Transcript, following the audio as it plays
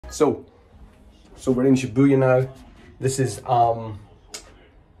So we're in Shibuya now. This is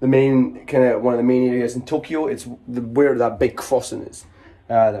the main one of the main areas in Tokyo. It's where that big crossing is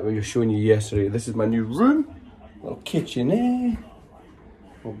that we were showing you yesterday. This is my new room, little kitchen,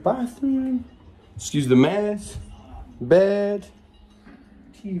 little bathroom. Excuse the mess. Bed,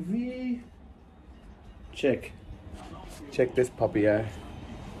 TV. Check this puppy out.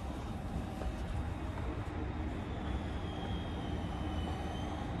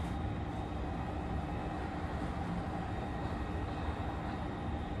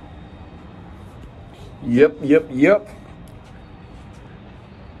 Yep.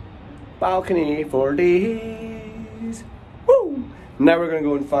 Balcony for days. Woo! Now we're gonna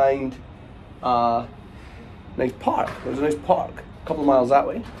go and find nice park. There's a nice park a couple of miles that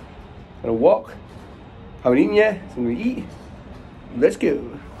way. Gonna walk. Haven't eaten yet, so I'm gonna eat. Let's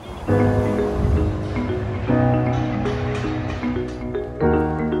go.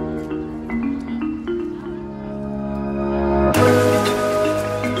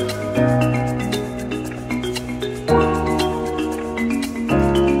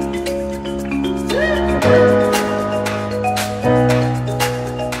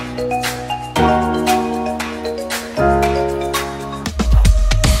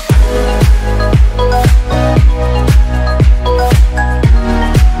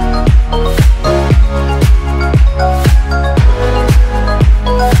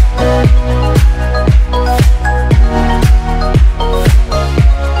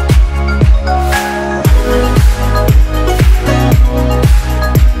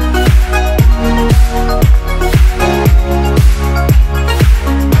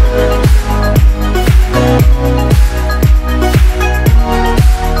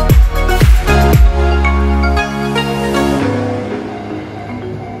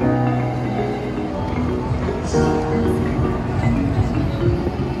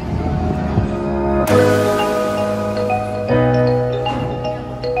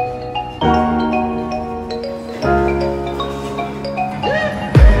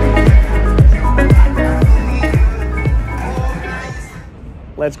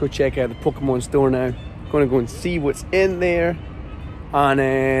 Let's go check out the Pokemon store now. Gonna go and see what's in there. And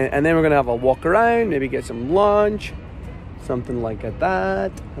then we're gonna have a walk around, maybe get some lunch, something like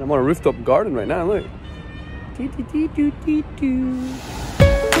that. And I'm on a rooftop garden right now, look.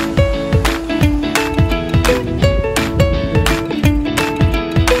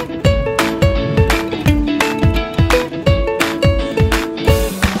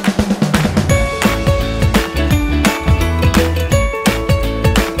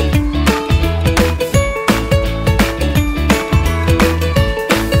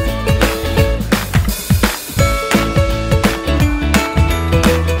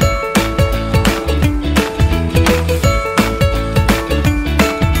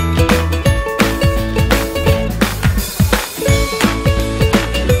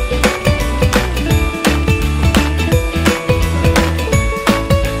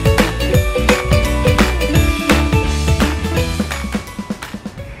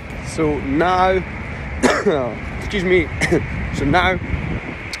 So now, excuse me, so now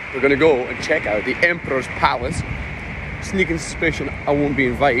we're gonna go and check out the Emperor's Palace. Sneaking suspicion I won't be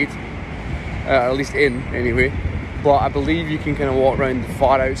invited, at least in anyway, but I believe you can kind of walk around the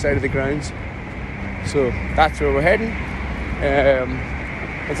far outside of the grounds. So that's where we're heading.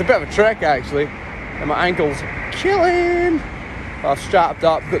 It's a bit of a trek actually, and my ankle's killing. I've strapped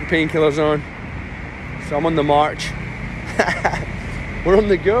up, got the painkillers on, so I'm on the march. We're on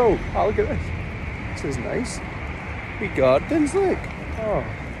the go. Oh, look at this. This is nice. Big gardens, look. Oh,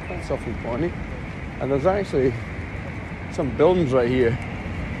 that's awfully funny. And there's actually some buildings right here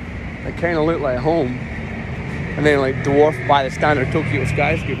that kind of look like home, and then like dwarfed by the standard Tokyo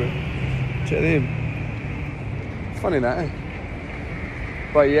skyscraper. Check them. Funny that. Eh?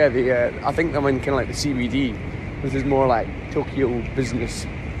 But yeah, I think I'm in kind of like the CBD. This is more like Tokyo business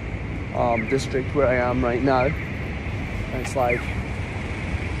district where I am right now. And it's like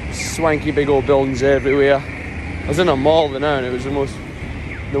swanky big old buildings everywhere. I was in a mall the now and it was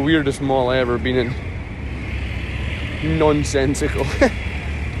the weirdest mall I ever been in. Nonsensical.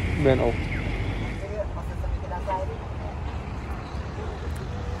 Mental.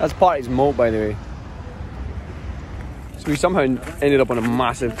 That's Party's moat, by the way. So we somehow ended up on a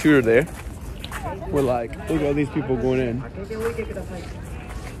massive tour there. We're like, look at all these people going in.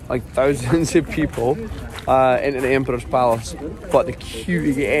 Like thousands of people into the Emperor's Palace. But the queue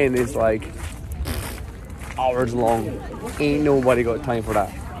to get in is like hours long. Ain't nobody got time for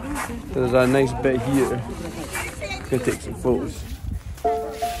that. There's a nice bit here. Gonna take some photos.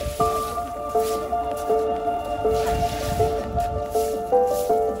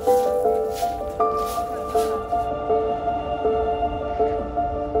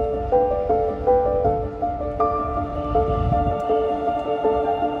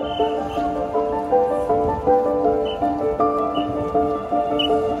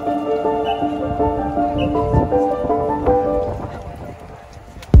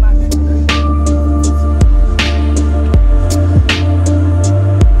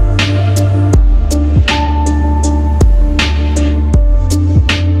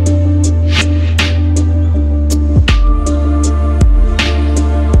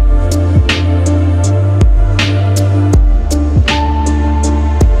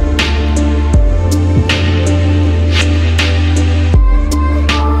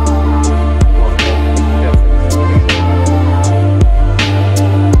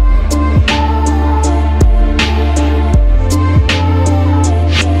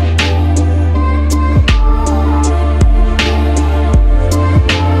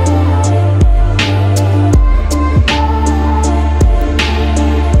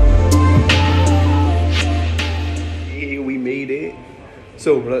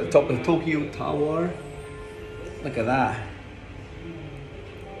 top of the Tokyo Tower. Look at that.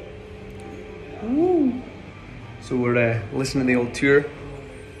 Woo. So we're listening to the old tour.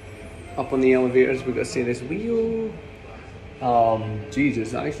 Up on the elevators, we've got to say this wheel.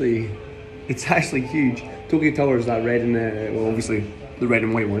 Jesus, it's actually huge. Tokyo Tower is that red and well, obviously the red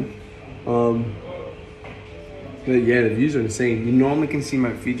and white one. But yeah, the views are insane. You normally can see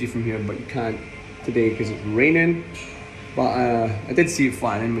Mount Fuji from here, but you can't today because it's raining. But I did see it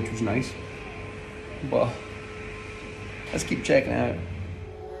flying, which was nice. But let's keep checking it out.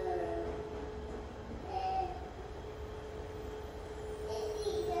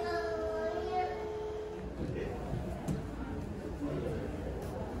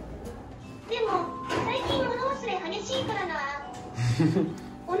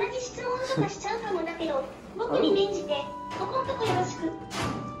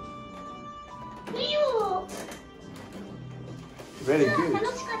 Very good.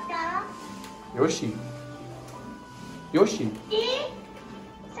 Yoshi. Yoshi.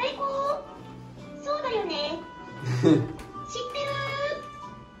 最高。そうだよね。知ってる。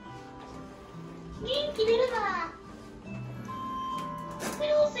元気出るわ。苦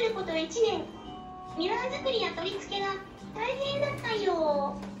労すること1年。ミラー作りや取り付けが大変だった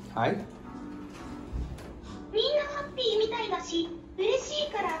よ。はい。みんなハッピーみたいだし、嬉し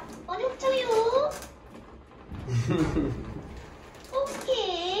いから踊っちゃうよ。オッケー。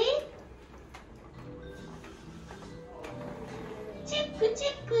チェックチェ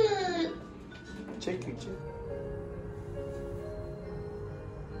ック。チェックチェック。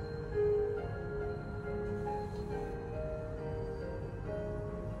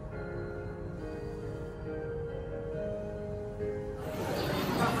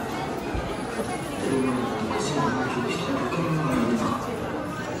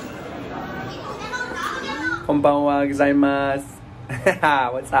Konbanwa gozaimasu.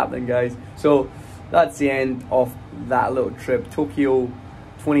 What's happening, guys? So that's the end of that little trip. Tokyo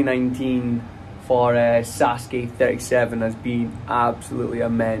 2019 for Sasuke 37 has been absolutely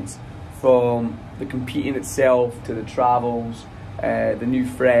immense. From the competing itself to the travels, the new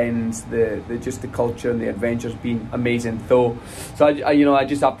friends, the just the culture and the adventure's been amazing. So I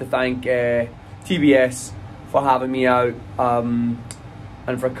just have to thank TBS for having me out and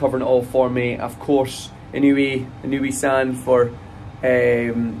for covering it all for me. Of course, Inui-san for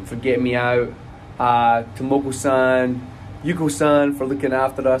getting me out, Tomoko-san, Yuko-san for looking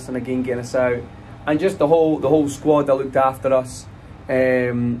after us and again getting us out, and just the whole squad that looked after us,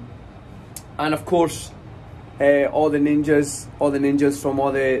 and of course all the ninjas from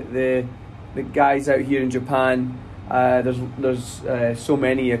all the guys out here in Japan. There's so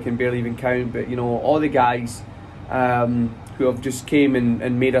many I can barely even count, but you know, all the guys who have just came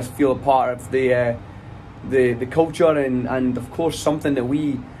and made us feel a part of the culture, and of course something that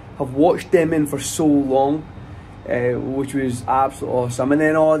we have watched them in for so long, which was absolutely awesome. And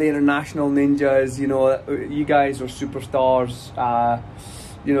then all the international ninjas, you know, you guys are superstars.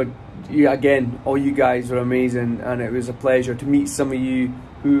 You know, again, all you guys are amazing, and it was a pleasure to meet some of you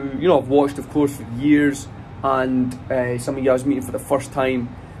who, you know, I've watched of course for years, and some of you I was meeting for the first time,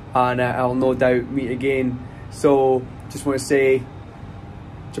 and I'll no doubt meet again. So just want to say,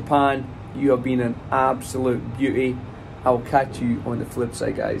 Japan, you have been an absolute beauty. I'll catch you on the flip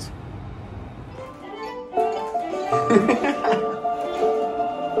side, guys.